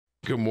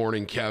Good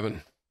morning,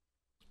 Kevin.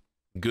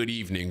 Good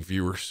evening,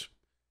 viewers.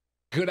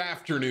 Good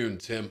afternoon,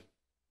 Tim.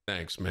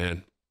 Thanks,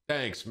 man.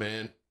 Thanks,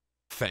 man.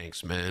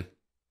 Thanks, man.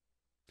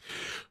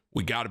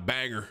 We got a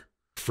banger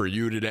for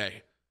you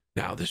today.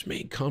 Now, this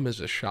may come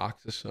as a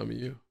shock to some of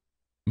you,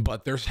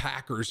 but there's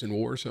hackers in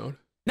Warzone.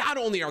 Not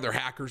only are there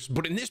hackers,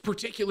 but in this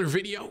particular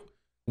video,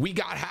 we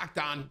got hacked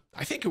on,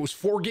 I think it was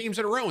 4 games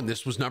in a row, and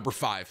this was number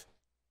 5.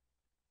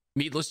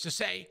 Needless to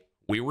say,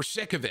 we were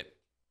sick of it.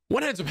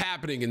 What ends up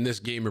happening in this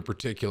game in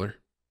particular,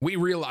 we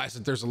realize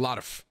that there's a lot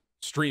of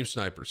stream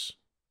snipers,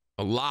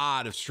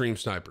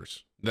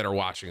 that are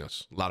watching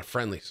us, a lot of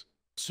friendlies.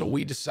 So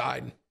we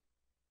decide,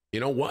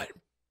 you know what?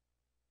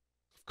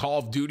 Call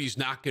of Duty's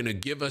not going to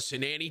give us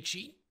an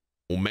anti-cheat.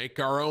 We'll make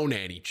our own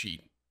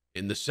anti-cheat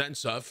in the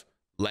sense of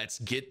let's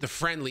get the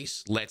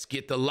friendlies, let's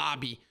get the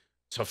lobby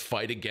to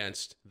fight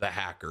against the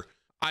hacker.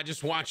 I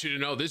just want you to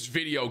know this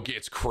video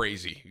gets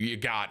crazy. You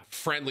got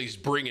friendlies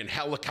bringing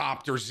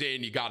helicopters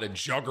in. You got a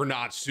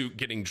juggernaut suit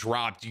getting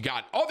dropped. You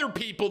got other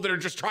people that are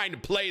just trying to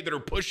play that are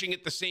pushing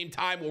at the same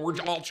time while we're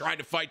all trying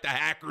to fight the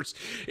hackers.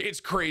 It's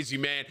crazy,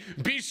 man.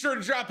 Be sure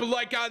to drop a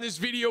like on this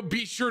video.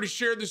 Be sure to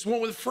share this one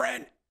with a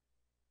friend.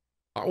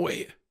 Oh,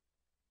 wait.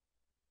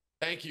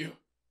 Thank you,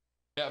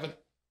 Kevin.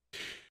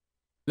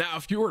 Now,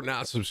 if you are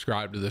not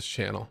subscribed to this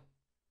channel,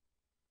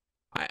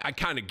 I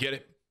kind of get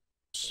it.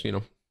 You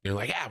know, you're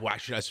like, yeah, why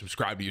should I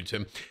subscribe to you,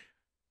 Tim?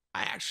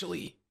 I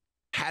actually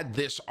had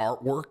this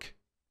artwork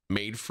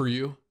made for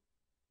you.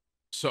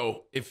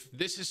 So if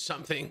this is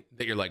something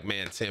that you're like,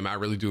 man, Tim, I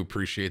really do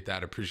appreciate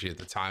that. Appreciate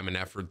the time and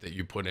effort that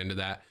you put into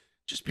that.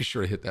 Just be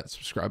sure to hit that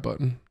subscribe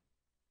button.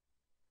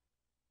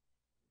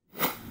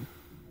 I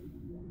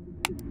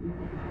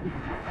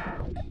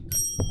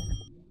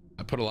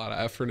put a lot of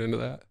effort into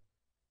that.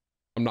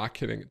 I'm not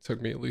kidding. It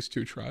took me at least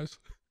 2 tries.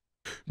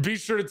 Be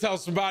sure to tell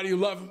somebody you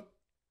love them.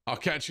 I'll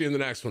catch you in the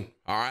next one.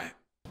 All right.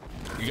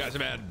 You guys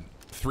have had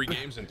 3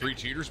 games and 3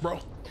 cheaters, bro?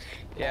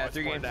 Yeah,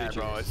 3 games,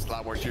 bro. It's a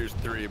lot more cheaters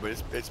than 3, but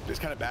it's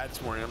kind of bad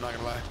this morning. I'm not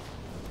gonna lie.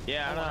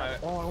 Yeah, I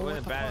know. It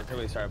wasn't bad until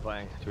we started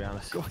playing, to be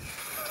honest.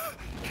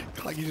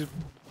 Like you just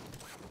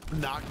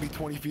knocked me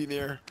 20 feet in the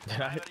air.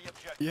 Did I?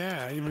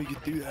 Yeah, I didn't even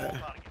get to do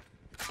that.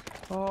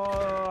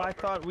 Oh, I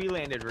thought we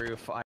landed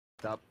roof. I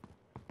f***ed up.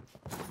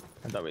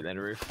 I thought we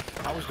landed roof.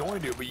 I was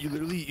going to, but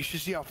you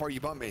should see how far you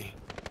bumped me.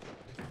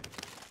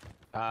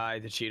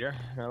 The cheater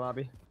in our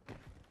lobby.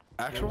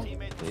 Actual?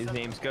 His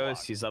name's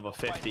Ghost. He's level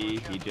 50.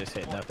 He just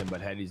hit nothing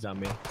but headies on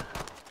me.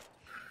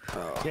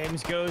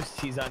 Name's Ghost.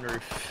 He's on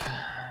roof.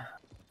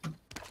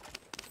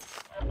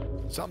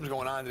 Something's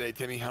going on today,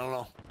 Timmy. I don't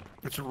know.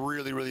 It's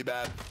really, really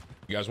bad.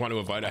 You guys want to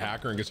invite a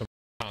hacker and get some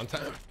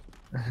content?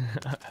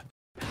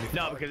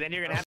 No, because then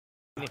you're gonna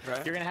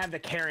have the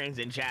Karens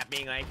in chat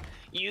being like,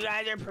 "You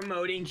guys are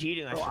promoting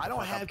cheating." Bro, I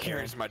don't have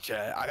Karens in my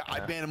chat. I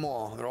ban them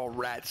all. They're all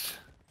rats.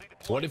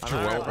 What if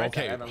Jerome,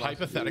 okay,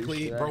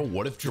 hypothetically, bro,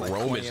 what if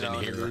Jerome is in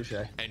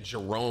here and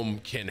Jerome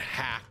can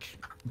hack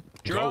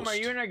Jerome, Ghost? are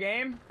you in our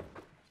game?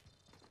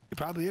 He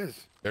probably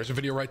is. There's a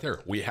video right there.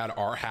 We had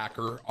our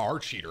hacker, our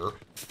cheater,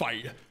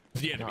 fight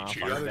the enemy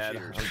cheater. I'm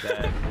dead.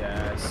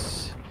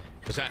 Yes.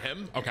 Is that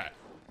him? Okay.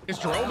 Is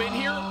Jerome in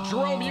here?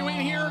 Jerome, you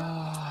in here?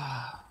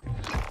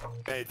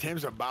 Hey,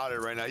 Tim's about it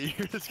right now. You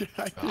hear this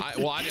guy? I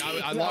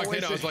logged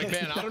in. I was like,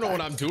 man, I don't know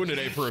what I'm doing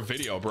today for a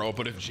video, bro.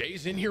 But if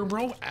Jay's in here,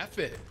 bro, F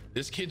it.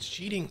 This kid's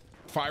cheating.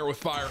 Fire with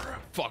fire.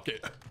 Fuck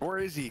it. Where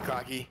is he,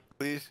 Cocky?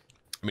 Please.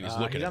 I mean, he's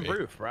looking at me. He's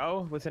on roof,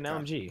 bro, with an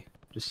LMG.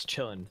 Just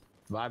chilling,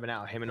 vibing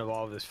out. Him and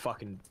all of his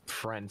fucking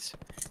friends.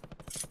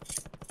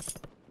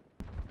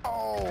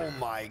 Oh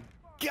my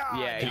God.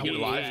 Yeah, can you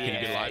get alive? Can you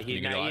get alive? Can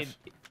you get alive?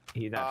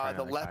 He's not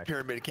the left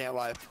pyramid can't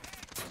live.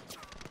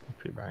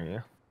 Pretty behind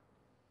you.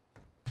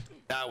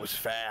 That was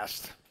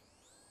fast.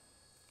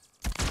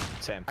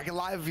 Same. I can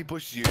live if he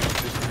pushes you.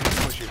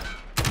 Just push you.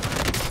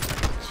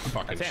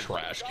 Fucking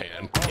trash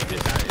can.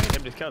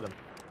 Tim just killed him.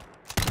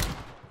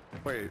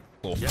 Wait.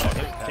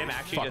 Tim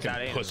actually just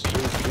got in. Pussy.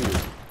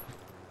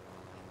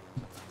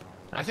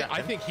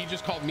 I think he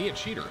just called me a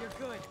cheater.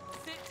 You're good.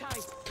 Sit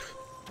tight.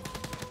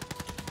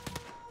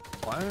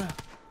 What?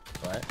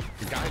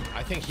 The guy,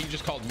 I think he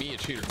just called me a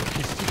cheater.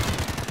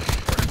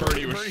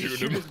 Bernie was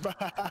shooting him.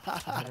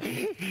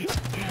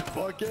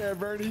 Fuck yeah,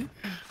 Bernie.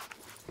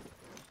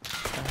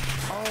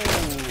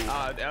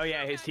 Oh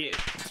yeah, his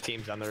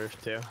team's on the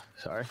roof too.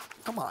 Sorry.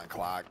 Come on,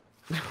 Clock.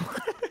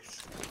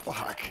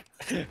 Fuck.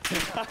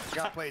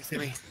 Got plays,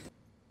 Timmy.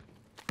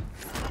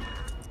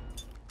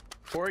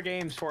 4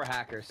 games, 4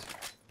 hackers.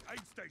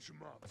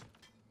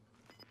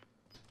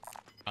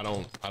 I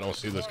don't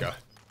see this guy.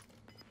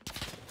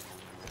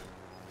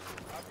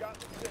 I've got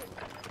the stick.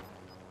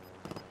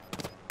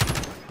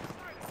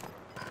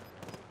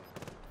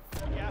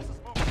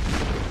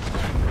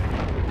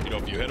 You know,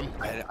 if you hit him.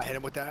 I hit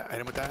him with that.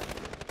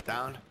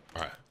 Down.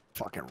 All right.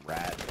 Fucking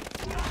rat.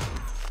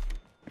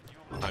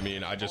 I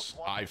mean, I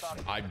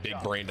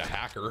big brained a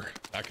hacker.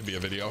 That could be a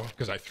video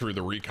because I threw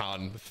the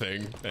recon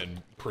thing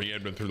and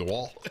pre-aimed him through the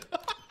wall.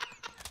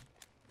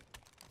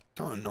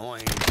 So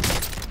annoying.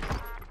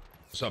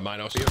 What's up,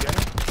 Minos?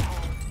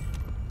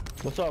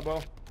 What's up,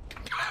 bro?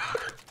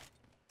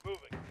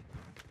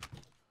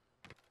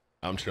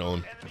 I'm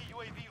chilling.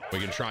 We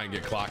can try and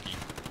get clocky.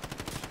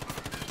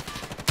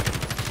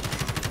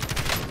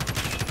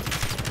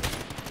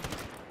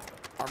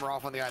 Armor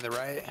off on the guy on the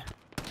right.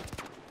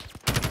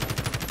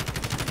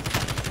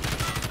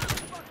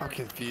 I'm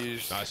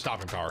confused.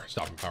 Stopping power.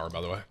 Stopping power,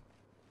 by the way.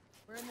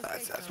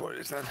 That's what it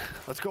is then.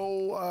 Let's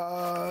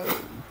go,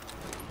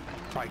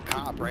 probably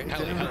cop, right?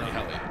 Heli.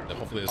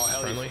 Hopefully this is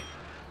heli.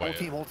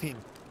 friendly. Whole team.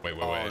 Wait.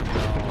 No.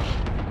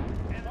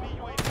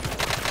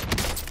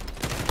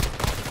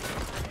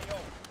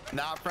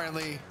 Not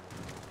friendly.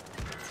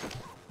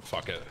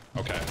 Fuck it.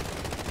 Okay.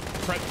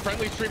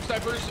 Friendly stream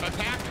snipers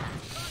attack.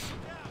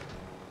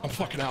 I'm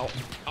fucking out.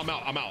 I'm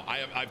out. I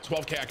have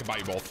 12K. I can buy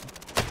you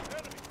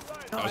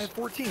both. No, I have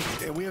 14.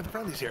 And we have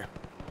friendlies here.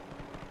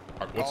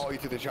 Oh, you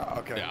threw the shot.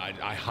 Okay. Yeah,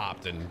 I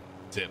hopped and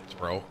dipped,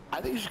 bro.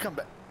 I think you should come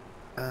back.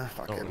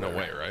 Fuck it. No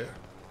way, right?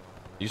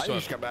 You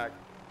should come back.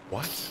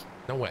 What?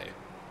 No way.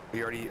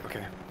 We already,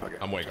 okay. Okay.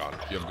 I'm way gone.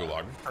 You have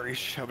gulag. Already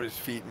shoving his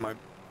feet in my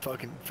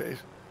fucking face.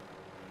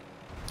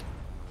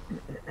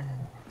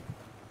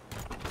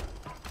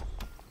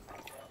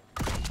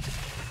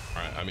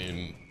 Alright, I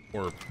mean,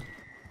 we're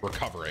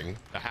recovering.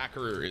 The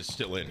hacker is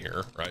still in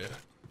here, right?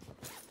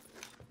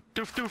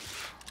 Doof.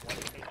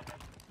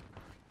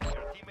 Your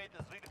teammate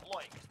is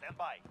redeploying. Stand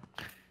by.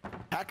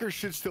 Hackers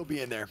should still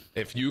be in there.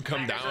 If you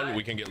come down,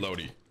 we can get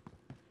Lodi.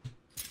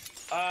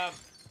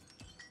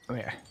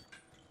 Here.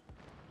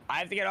 I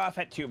have to get off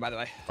at 2, by the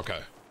way. Okay.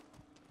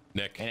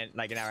 Nick, In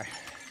like an hour.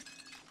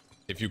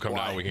 if you come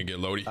down, we can get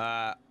Lodi.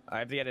 I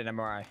have to get an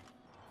MRI.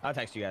 I'll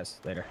text you guys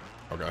later.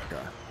 Okay.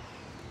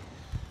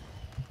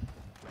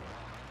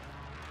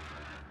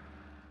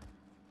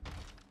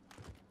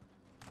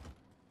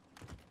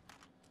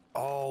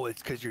 Oh,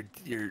 it's because you're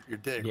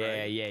dick, Yeah,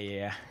 right?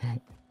 yeah.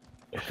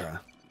 Okay.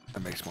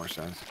 That makes more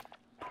sense.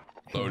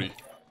 Lodi.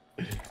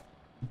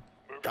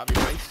 Got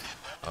me right?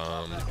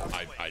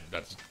 I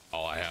that's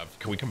all I have.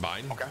 Can we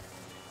combine? Okay.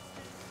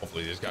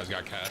 Hopefully these guys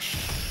got cash.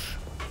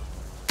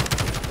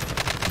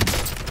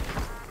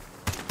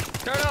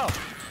 No.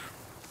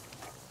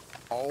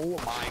 Oh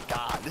my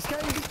god. This guy,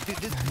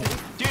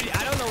 Dude,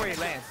 I don't know where he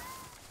lands.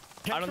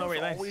 I don't know where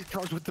he lands. always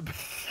comes with the...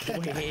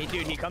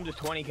 Dude, he comes with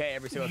 20K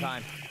every single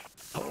time.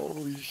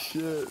 Holy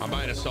shit. I'm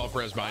buying a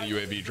self-res, buying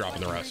UAV,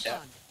 dropping the rest.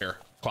 Here,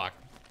 clock.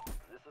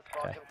 This is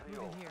Falcon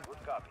 3-0.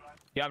 Good copy.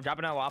 Yeah, I'm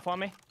dropping a waffle on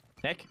me.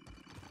 Nick?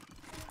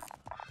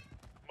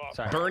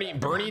 Sorry.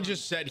 Bernie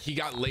just said he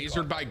got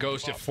lasered by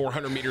Ghost at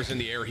 400 meters in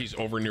the air. He's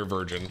over near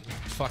Virgin.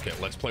 Fuck it.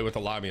 Let's play with the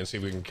lobby and see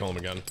if we can kill him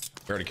again.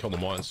 We already killed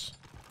him once.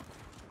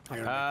 We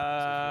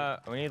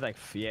need like,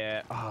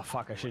 yeah. Oh,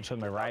 fuck. I should have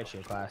chosen my riot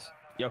shield class.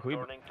 Yo, can we?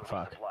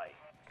 Fuck.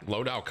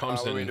 Loadout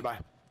comes We need in. to buy.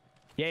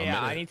 Yeah,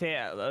 minute. I need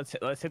to,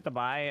 let's hit the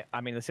buy.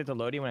 I mean, let's hit the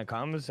loading when it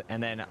comes,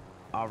 and then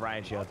I'll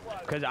riot shield.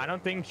 Because I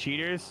don't think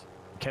cheaters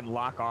can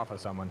lock off of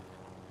someone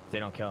if they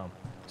don't kill him.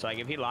 So, like,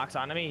 if he locks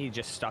onto me, he's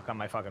just stuck on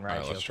my fucking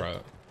riot Alright, shield. let's try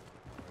it.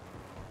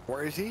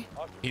 Where is he?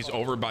 He's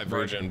over by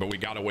Virgin, but we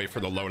gotta wait for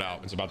the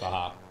loadout. It's about to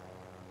hop.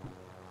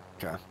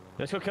 Okay.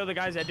 Let's go kill the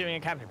guys that are doing a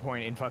capture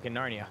point in fucking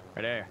Narnia.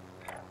 Right there.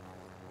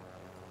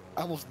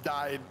 I almost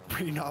died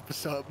reading off a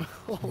sub.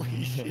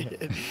 Holy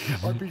shit.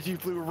 RPG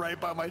flew right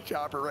by my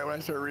chopper right when I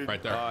started reading.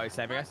 Right there. Oh, he's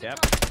sniping us?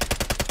 Yep.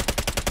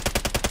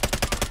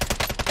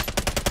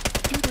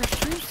 Dude, they're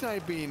stream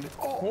sniping.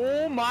 Oh,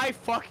 Oh my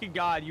fucking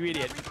god, you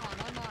idiot.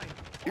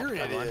 you're an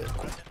idiot.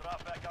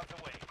 Drop back out the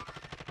way.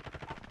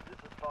 This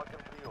is Falcon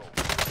 3-0.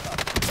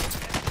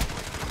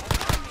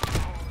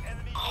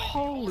 Enemy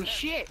Holy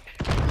shit.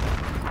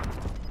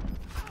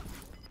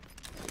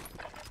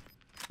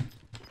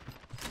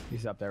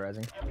 He's up there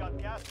resing. You've got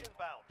gas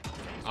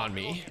inbound. On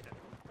me.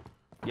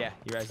 Yeah,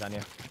 he resed on you.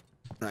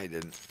 No, he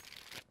didn't.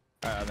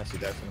 Alright, unless you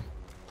die for him.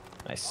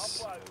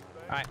 Nice.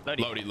 Alright,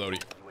 Lodi. Lodi.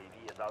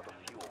 UAV is out of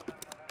fuel.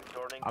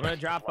 Returning. I'm gonna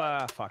drop,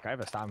 fuck, I have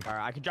a stopping power.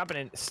 I could drop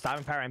an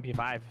stopping power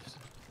MP5.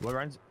 What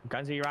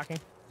guns are you rocking?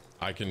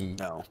 I can.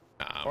 No.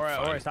 Nah, Or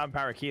I'm a stopping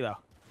power kilo.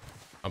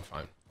 I'm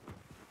fine.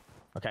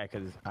 Okay,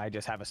 because I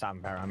just have a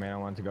stopping power. I mean, I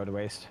don't want it to go to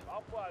waste.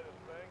 I'll fly this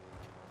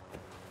thing.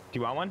 Do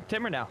you want one,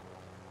 Tim, or no?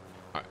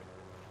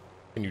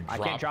 Can you I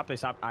drop? can't drop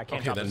this up. I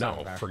can't Okay, drop then this no.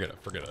 stopping power. Forget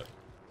it. Forget it.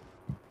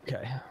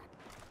 Okay.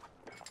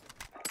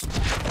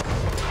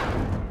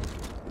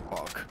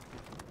 Fuck.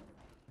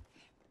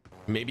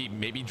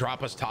 Maybe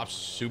drop us top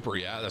super.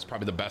 Yeah, that's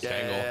probably the best Yeah,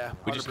 angle. yeah,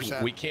 We just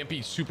 100%. we can't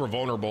be super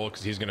vulnerable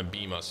because he's gonna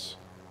beam us.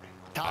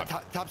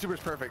 Top super is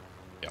perfect.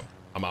 Yep.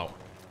 I'm out.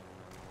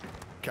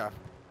 Okay.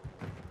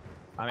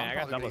 I mean, I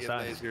got double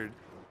stuns. Lasered.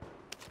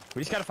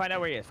 We just gotta find out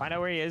where he is. Find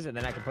out where he is, and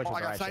then I can push Oh, with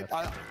I the got right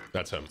sight. shield.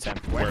 That's him. Tim,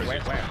 Where where, is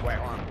where, he? where?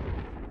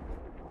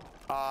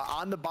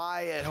 On the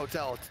buy at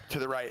hotel to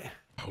the right.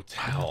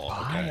 Hotel.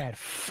 I Okay. had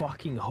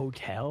fucking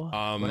hotel.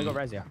 I'm gonna go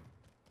res you.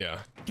 Yeah,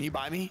 Can you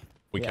buy me?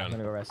 we Yeah, I'm can.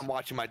 gonna go res. I'm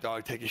watching my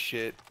dog take a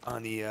shit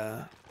on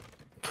the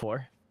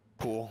Floor.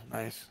 pool.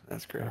 Nice.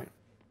 That's great.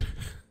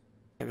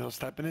 Maybe he'll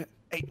step in it.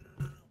 Hey.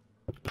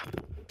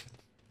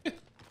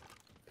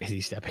 Is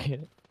he stepping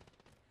in it?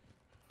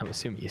 I'm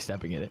assuming you're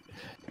stepping in it.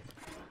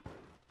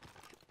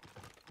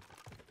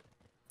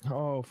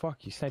 Oh, fuck,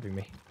 he's sniping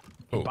me.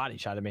 He Oh. body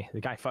shot at me.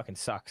 The guy fucking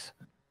sucks.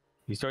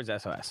 He's towards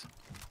SOS.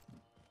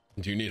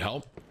 Do you need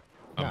help?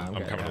 I'm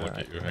good. coming to look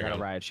at you. I Hang got a on.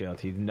 riot shield.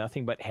 He's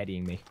nothing but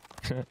headying me.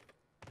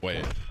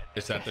 Wait,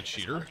 is that the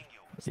cheater?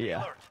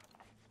 Yeah.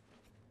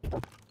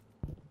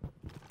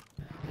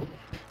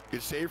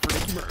 Good save for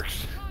Nicky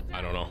Mercs.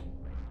 I don't know.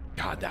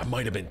 God, that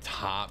might have been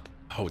top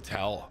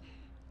hotel.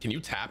 Can you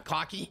tap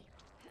Clocky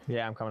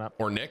Yeah, I'm coming up.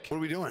 or Nick? What are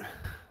we doing?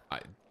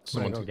 I'm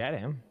Someone. gonna go get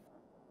him.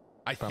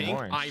 I from think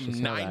Orange, I'm just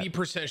know that.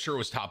 90% sure it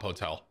was top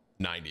hotel.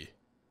 90.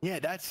 Yeah,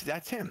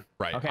 that's him.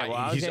 Right. Okay, well,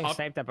 I was he's getting up.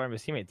 sniped up by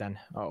his teammate then.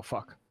 Oh,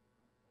 fuck.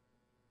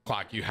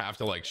 Clock, you have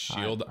to like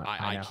shield. I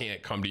I know.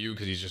 can't come to you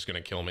because he's just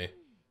gonna kill me.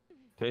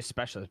 There's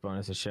specialist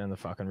bonus and shit on the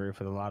fucking roof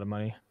with a lot of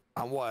money.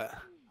 On what?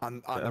 On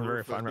On the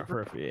roof. on the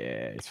roof. Yeah,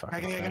 it's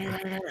fucking.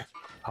 I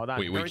Hold on.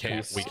 We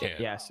can't. We Please. can't.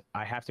 Yes,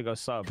 I have to go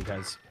slow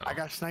because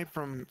got sniped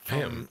from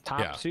Him. top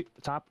Yeah.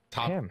 top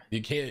Top. him.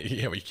 You can't.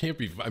 Yeah, we can't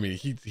be. I mean,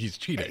 he's Hey,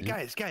 cheating.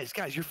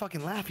 guys, you're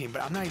fucking laughing,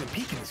 but I'm not even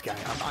peeking this guy.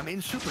 I'm in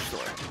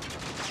Superstore.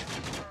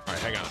 All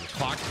right, hang on.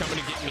 Clock's coming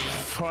to get me.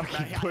 Fucking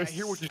I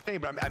hear what you're saying,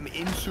 but I'm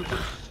in Super.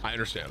 I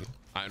understand.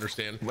 I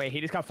understand. Wait,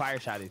 he just got fire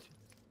shotted.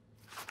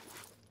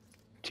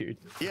 Dude.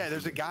 Yeah,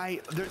 there's a guy.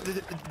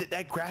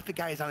 That graphic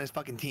guy is on his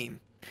fucking team.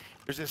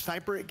 There's a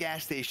sniper at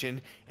gas station,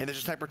 and there's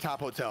a sniper top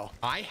hotel.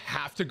 I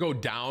have to go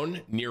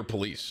down near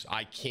police.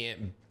 I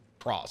can't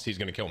cross. He's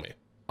gonna kill me.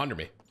 Under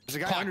me. There's a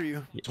guy Clock. under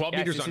you. 12 Yes,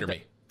 meters this is under the-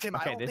 me. Tim,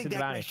 Okay, I don't this think is that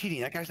bounty. guy's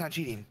cheating. That guy's not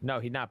cheating. No,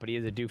 he's not, but he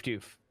is a doof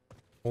doof.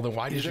 Well, then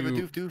why He's did a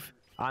you? doof doof.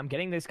 I'm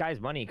getting this guy's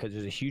money because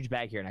there's a huge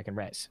bag here and I can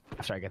res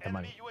after I get the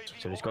money.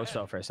 So just go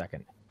slow for a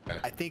second.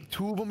 I think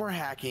two of them are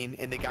hacking,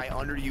 and the guy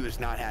under you is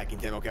not hacking,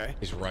 Tim, okay?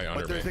 He's right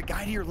under But there's me. a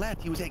guy to your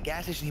left. He was at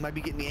gas station. He might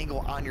be getting the angle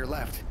on your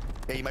left.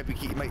 Yeah, he might be.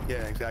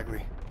 Yeah,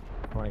 exactly.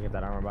 I want to get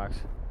that armor box.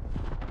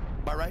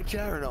 Am I right,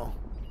 Chad, or no?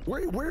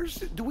 Where's?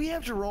 Do we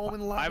have Jerome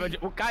in the lobby?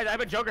 Guys, I have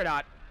a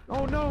juggernaut.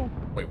 Oh no.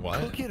 Wait, what?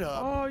 Cook it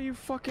up. Oh, you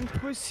fucking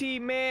pussy,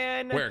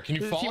 man. Where? Can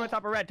you There's a team fall? on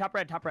top of red, top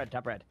red, top red,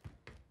 top red.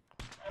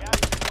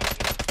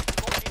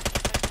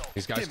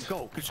 These guys. Tim,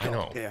 go. Just I go.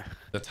 know. Yeah.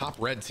 The top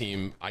red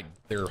team.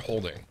 They're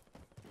holding.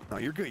 No,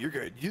 you're good. You're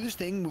good. Do this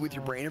thing with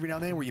your brain every now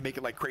and then where you make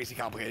it like crazy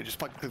complicated. Just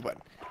fucking click the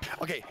button.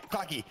 Okay,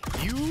 Clocky,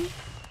 you.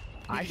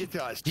 I get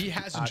to us. He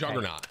has a Okay.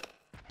 juggernaut.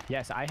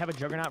 Yes, I have a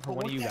juggernaut for But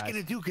one of what's you that guys.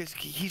 gonna do? Because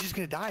he's just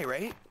gonna die,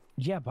 right?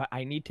 Yeah, but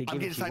I need to I'm give it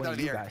getting to sniped one out of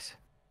of you the air. guys.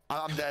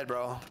 I'm dead,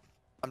 bro.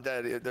 I'm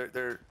dead.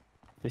 They're.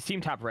 This team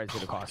top red's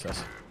gonna cost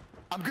us.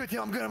 I'm good,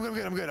 Tim. I'm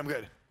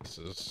good. This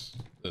is.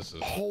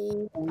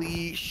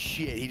 Holy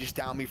shit! He just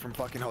downed me from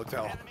fucking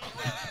hotel.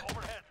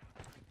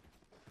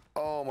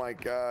 Oh my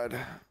god.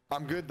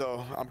 I'm good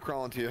though. I'm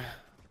crawling to you.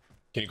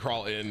 Can you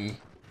crawl in?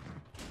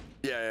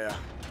 Yeah.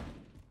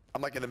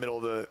 I'm like in the middle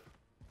of the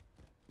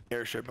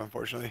airship,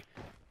 unfortunately.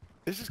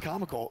 This is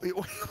comical.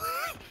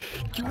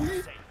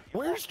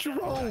 Where's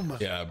Jerome?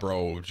 Yeah,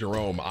 bro.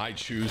 Jerome, I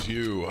choose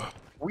you.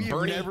 We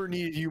have never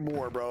needed you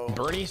more, bro.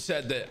 Bernie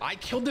said that I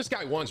killed this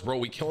guy once, bro.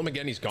 We kill him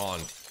again. He's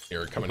gone.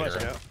 Here, come in here.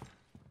 Yeah.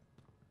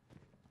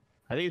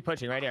 I think he's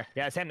pushing right here.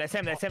 Yeah, that's him. That's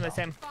him.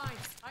 Fine,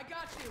 I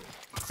got you.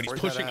 But he's Where's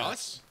pushing that at?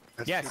 us.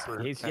 That's Yes,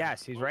 super-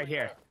 he's right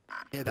here.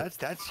 Yeah,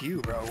 that's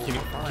you, bro. you-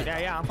 Fine.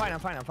 Yeah, I'm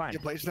fine. You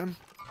place them?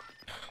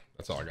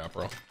 That's all I got,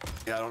 bro.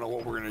 Yeah, I don't know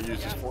what we're gonna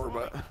use this for,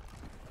 but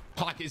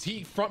Hawk, is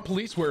he front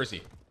police? Where is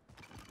he?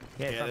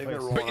 Yeah, yeah, they're yeah, gonna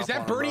roll But is up that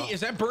on him, Bernie? bro. Is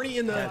that Bernie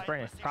in the? it's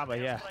Bernie.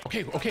 Probably, yeah.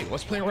 Okay.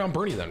 Let's play around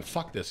Bernie then.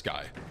 Fuck this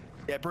guy.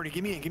 Yeah, Bernie,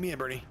 give me in,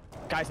 Bernie.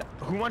 Guys,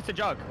 who wants the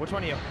jug? Which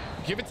one of you?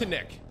 Give it to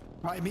Nick.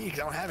 Probably me, because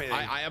I don't have anything.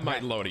 I have my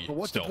loadie. But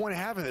what's still. the point of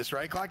having this,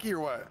 right, Clocky, or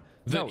what?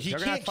 No, He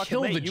Juggernaut's can't fucking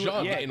kill the late.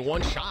 jug Yeah. in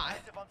one shot.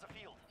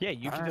 Yeah,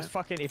 you can Alright. just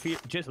fucking, if you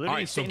just All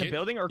literally right, stay in the get-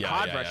 building or yeah,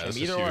 cod yeah, rush yeah, him, this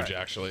is either or. huge,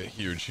 actually.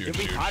 Huge. If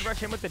we cod rush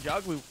him with the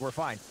jug, we're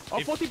fine. Oh,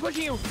 If- full team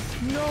pushing you!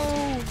 No!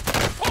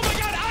 Oh my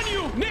God, on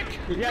you, Nick!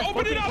 Yes, Open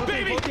full it team, up, full team,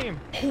 baby! full team.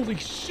 Holy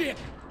shit!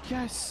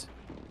 Yes!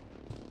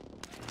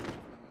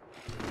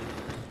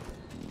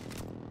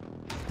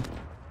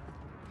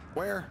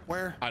 Where?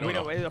 I don't Wait,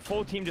 know. no, the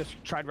full team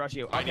just tried to rush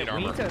you. I need we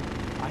armor.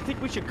 I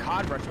think we should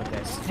cod rush with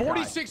this.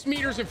 46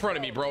 meters in front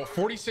of me, bro.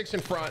 46 in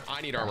front.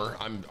 I need armor.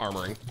 I'm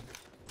armoring.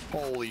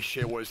 Holy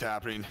shit, what is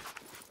happening?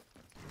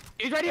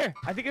 He's right here.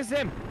 I think it's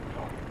him.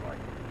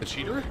 The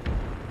cheater?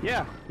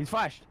 Yeah, he's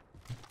flashed.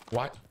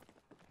 What?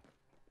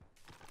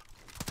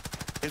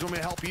 Is want me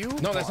to help you?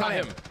 No, that's not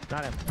him.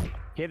 Not him.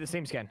 He had the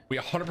same skin. We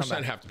 100%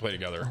 back. have to play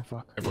together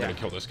fuck. if we're Yeah. gonna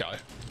kill this guy.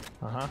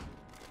 Uh-huh.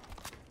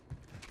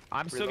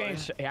 I'm still Reloading.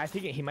 getting... I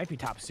think he might be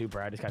top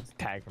super. I just got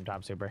tagged from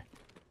top super.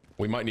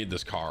 We might need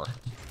this car.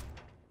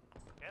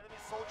 Enemy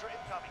soldier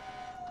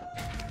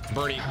incoming.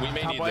 Bernie, we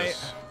may Top need white.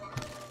 this.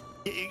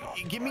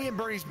 Give me in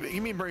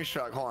Bernie's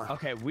truck. Hold on.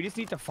 Okay, we just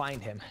need to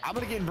find him. I'm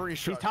gonna get in Bernie's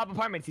He's truck. top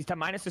apartments. He's top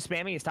minus the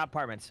spamming. He's top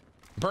apartments.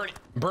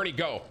 Bernie,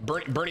 go.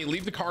 Bernie,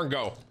 leave the car and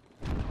go.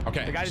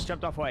 Okay. The guy just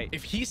jumped off white.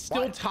 If he's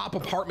still What? top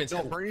apartments,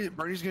 No,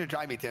 Bernie's gonna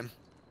drive me, Tim.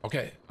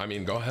 okay. I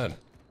mean, go ahead.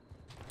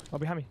 Oh,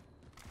 behind me.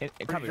 It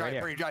Bernie comes right drive.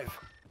 here. Bernie drive.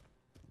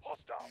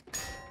 Hostile.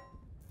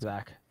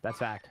 Zach. That's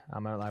back.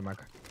 I'm on a live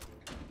marker.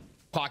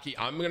 Clocky,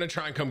 I'm gonna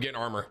try and come get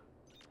armor.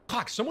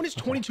 Clock, someone is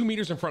 22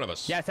 meters in front of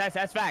us. Yes,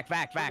 that's back.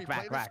 Play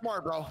this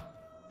smart, bro.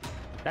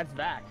 That's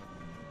back.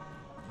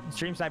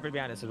 Stream sniper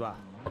behind us as well.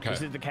 Okay.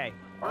 This is the K.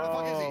 Where the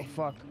fuck is he?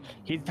 Fuck.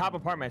 He's top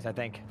apartments, I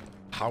think.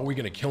 How are we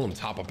gonna kill him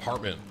top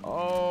apartment?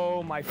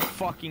 Oh my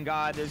fucking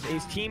god.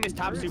 His team is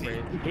top super.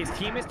 His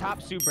team is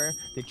top super.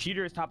 The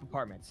cheater is top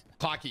apartments.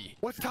 Clocky,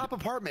 What's top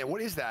apartment?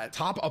 What is that?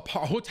 top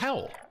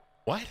hotel.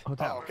 What?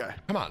 Hotel. Oh, okay.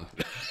 Come on.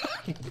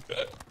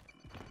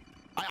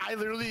 I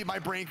literally, my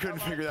brain couldn't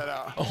figure that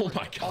out. Oh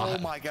my god.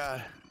 Oh my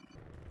god.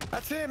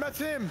 That's him. That's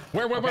him.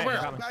 Where? Okay, Where? we're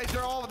coming. Guys,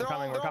 they're all. We're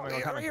coming.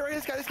 Right here,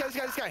 this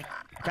guy.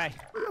 Okay.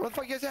 What the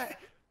fuck is that?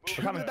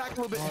 Shoot him in the back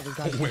a little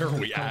bit. Where are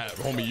we at?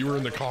 Homie, you were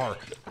in the car.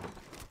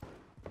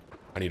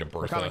 I need a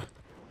Bertha. coming.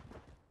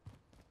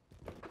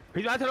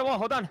 He's onto the wall.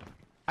 Hold on.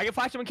 I can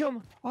flash him and kill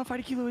him. Oh,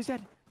 50 kilo is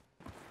dead.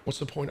 What's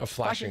the point of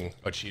flashing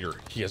a cheater?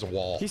 He has a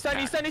wall. He's stunned.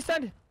 He's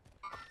stunned.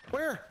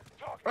 Where?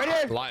 Right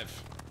here.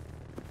 Live.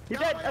 He's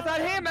dead. That's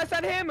not him. That's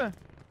not him.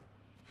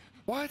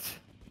 What?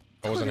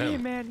 That wasn't Look at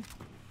him. man.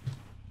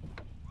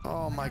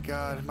 Oh my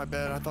god, my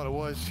bad. I thought it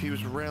was. He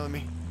was railing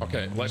me.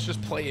 Okay, let's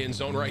just play in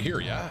zone right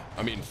here, yeah?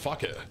 I mean,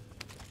 fuck it.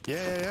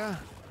 Yeah.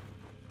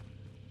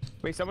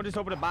 Wait, someone just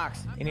opened a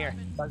box in here.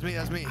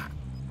 That's me.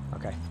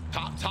 Okay.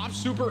 Top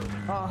super.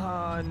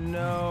 Oh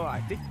no.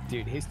 I think,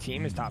 dude, his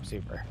team is top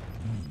super.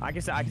 I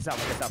can stop.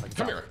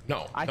 Come here.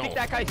 No. I think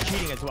that guy's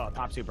cheating as well.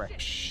 Top super.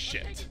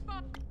 Shit.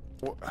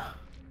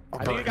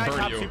 I think the guy's Burn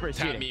top you. super is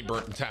Tap cheating. me,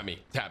 Burn. Tap me.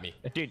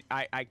 Dude,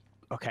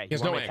 okay. He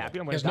has no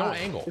angle. He has no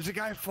angle. There's a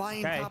guy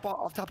flying Okay.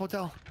 off top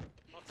hotel.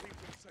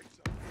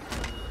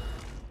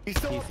 He's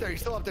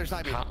still up there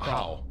sniping.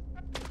 How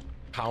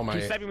am I?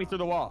 He's sniping me through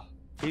the wall.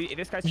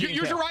 This guy's cheating.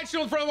 Use your right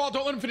shield in front of the wall.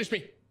 Don't let him finish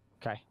me.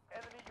 Okay.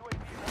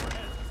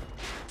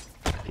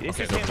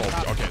 Okay,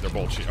 they're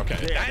both cheating. Okay,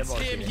 Yeah, that's they're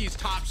both him. cheating. He's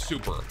top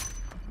super.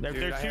 They're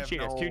Dude, I two have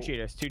cheaters. no- Two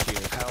cheaters.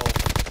 Hell.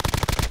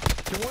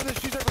 Can one of the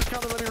shoes ever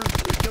come and let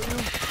me kill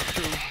you?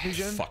 True.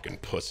 Vision. Fucking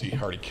pussy.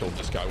 Already killed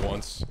this guy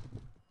once.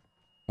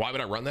 Why would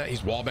I run that?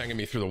 He's wall banging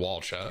me through the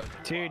wall, chat.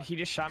 Dude, he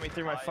just shot me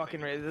through my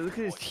fucking race. Look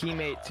at his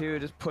teammate too,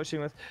 just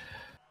pushing with.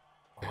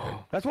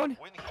 That's one.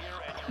 Win here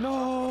and you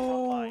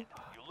No. You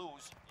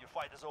lose, your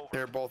fight is over.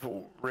 They're both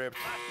ripped.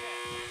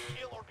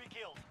 Kill or be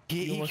killed.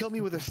 He killed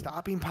me with a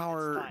stopping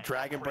power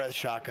dragon breath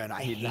shotgun.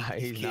 I hate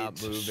He's these not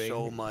kids moving.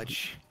 so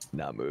much.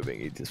 Not moving.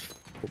 He's just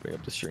opening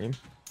up the stream.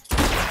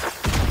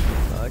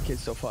 That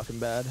kid's so fucking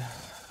bad.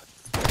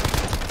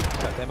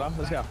 Got that, Bob?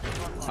 Let's go.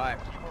 All right,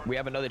 we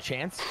have another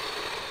chance.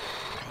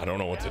 I don't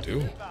know what to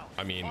do.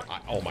 I mean,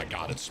 oh my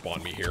god, it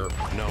spawned me here.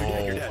 No.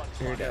 You're dead.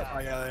 You're dead.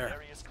 I got there.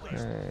 Area is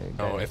clear.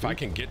 No, if I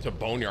can get to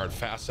Boneyard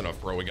fast enough,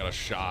 bro, we got a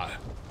shot.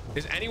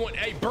 Is anyone,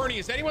 hey, Bernie,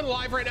 is anyone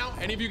alive right now?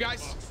 Any of you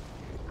guys?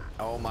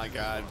 Oh my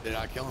god, did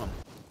I kill him?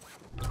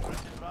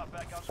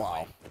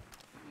 Wow.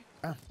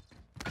 Ah.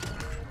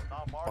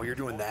 Oh, you're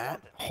doing that?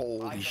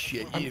 Holy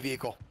shit. You need a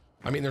vehicle.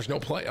 I mean, there's no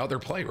other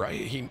play, right?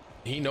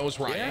 He knows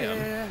where I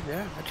am.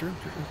 Yeah, true.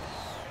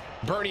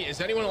 Bernie, is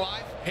anyone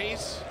alive?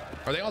 Hayes?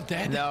 Are they all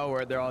dead?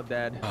 No, they're all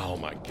dead. Oh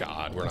my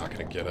god, we're not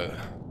gonna get it.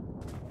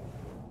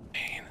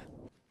 Man.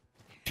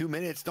 2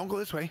 minutes. Don't go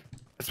this way.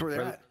 That's where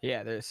they're at.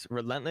 Yeah, there's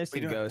relentless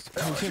and doing? ghost.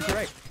 Oh, team to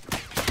right.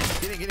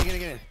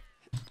 Get in.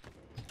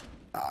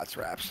 Ah, it's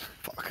wraps.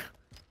 Fuck.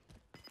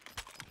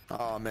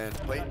 Oh man.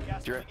 Wait,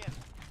 you're it.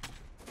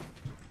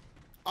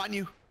 On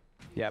you.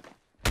 Yep.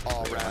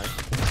 All wraps.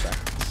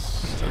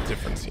 It's a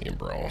different team,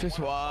 bro. Just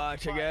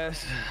watch, I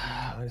guess.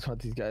 I just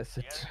want these guys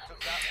to.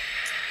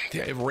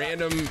 Yeah,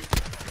 random.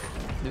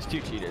 There's two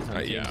cheaters on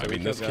the team. Yeah, so I we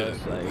mean, this kill kid,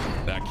 ghosts,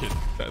 like. that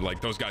kid,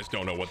 like, those guys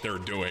don't know what they're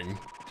doing,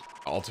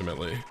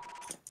 ultimately.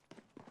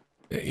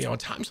 You know, at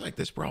times like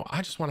this, bro,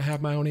 I just want to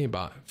have my own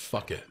aimbot.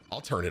 Fuck it.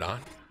 I'll turn it on.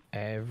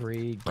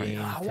 Every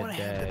game I want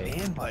to have the today.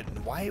 ban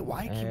button.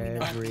 Why can we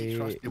not be Every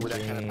trusted with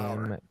that kind of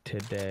power? game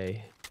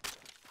today.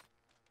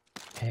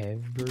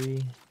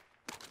 Every.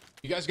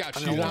 You guys got I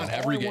cheated mean, on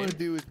every all I game? want to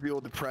do is be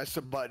able to press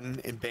a button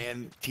and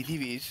ban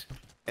TTVs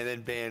and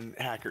then ban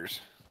hackers.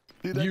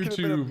 Dude, that could have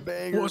been a YouTube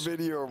banger was-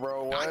 video,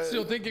 bro. What? I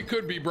still think it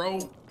could be,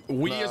 bro.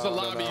 We as a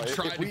lobby no.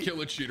 tried If to we-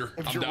 kill a cheater.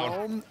 If I'm down.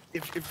 Jerome,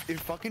 if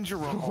fucking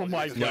Jerome, Oh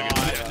my Look God. at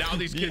that. Now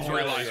these kids Yeah.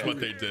 realize what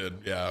they did.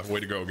 Yeah, way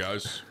to go,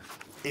 guys.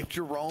 if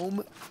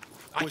Jerome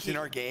was in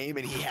our game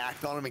and he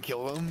hacked on him and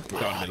killed him, would've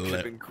been it could lit.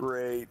 have been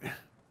great.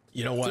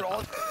 You know what? They're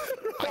all-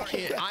 I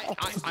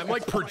can't. I'm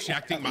like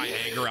projecting my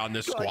anger on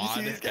this God, you squad,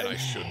 see these and I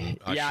guys?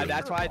 shouldn't. Yeah, shouldn't.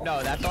 that's why.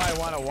 No, that's why I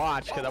want to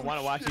watch because I want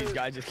to watch these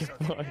guys just get.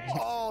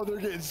 Oh, they're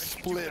getting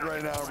split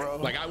right now, bro.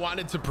 Like, I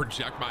wanted to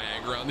project my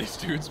anger on these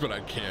dudes, but I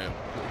can't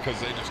because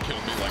they just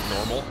killed me like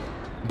normal.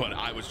 But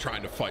I was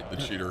trying to fight the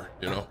cheater,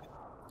 you know?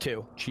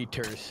 Two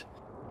cheaters.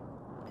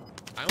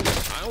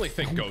 I only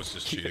think Ghost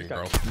is cheating,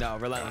 bro. No,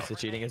 relentless is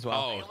cheating as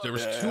well. Oh, there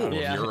was two of them.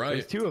 yeah, You're right.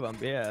 There's two of them.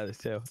 Yeah, there's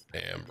two.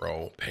 Damn,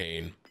 bro.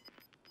 Pain.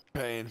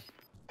 Pain.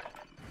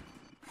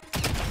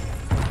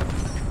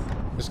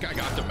 This guy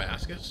got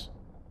Damascus,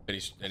 and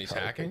he's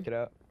hacking. Picked it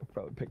up.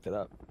 Probably picked it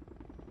up.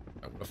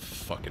 What a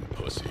fucking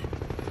pussy.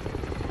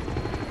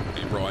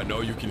 Hey, Bro, I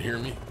know you can hear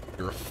me.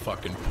 You're a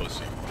fucking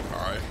pussy. All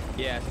right?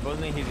 Yeah,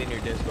 supposedly he's in your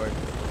Discord.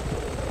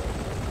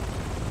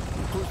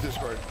 Who's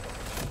Discord?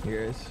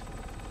 Yours.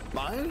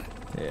 Mine?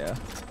 Yeah.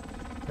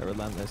 The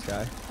relentless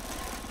guy.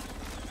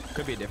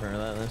 Could be a different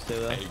relentless too,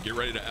 though. Hey, get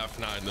ready to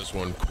F9 this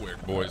one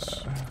quick,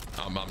 boys.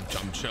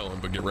 I'm chilling,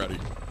 but get ready.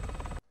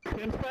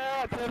 Look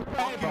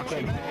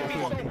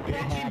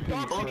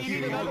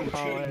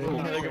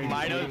at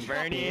Minos,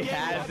 Bernie,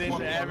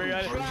 Hazin,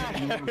 everyone.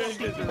 Everyone's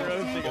just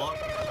roasting him.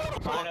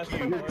 Minos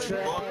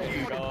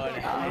going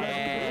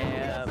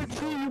ham.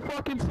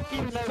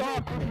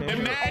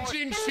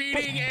 Imagine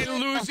cheating and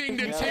losing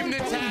to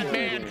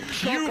TimTheTatman.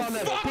 You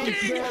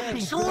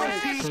fucking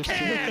trash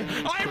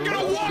can! I'm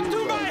gonna walk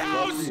through my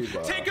house,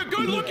 take a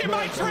good look at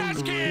my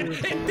trash can,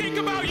 and think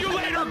about you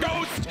later,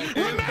 Ghost.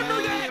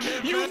 Remember that,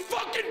 you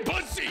fucking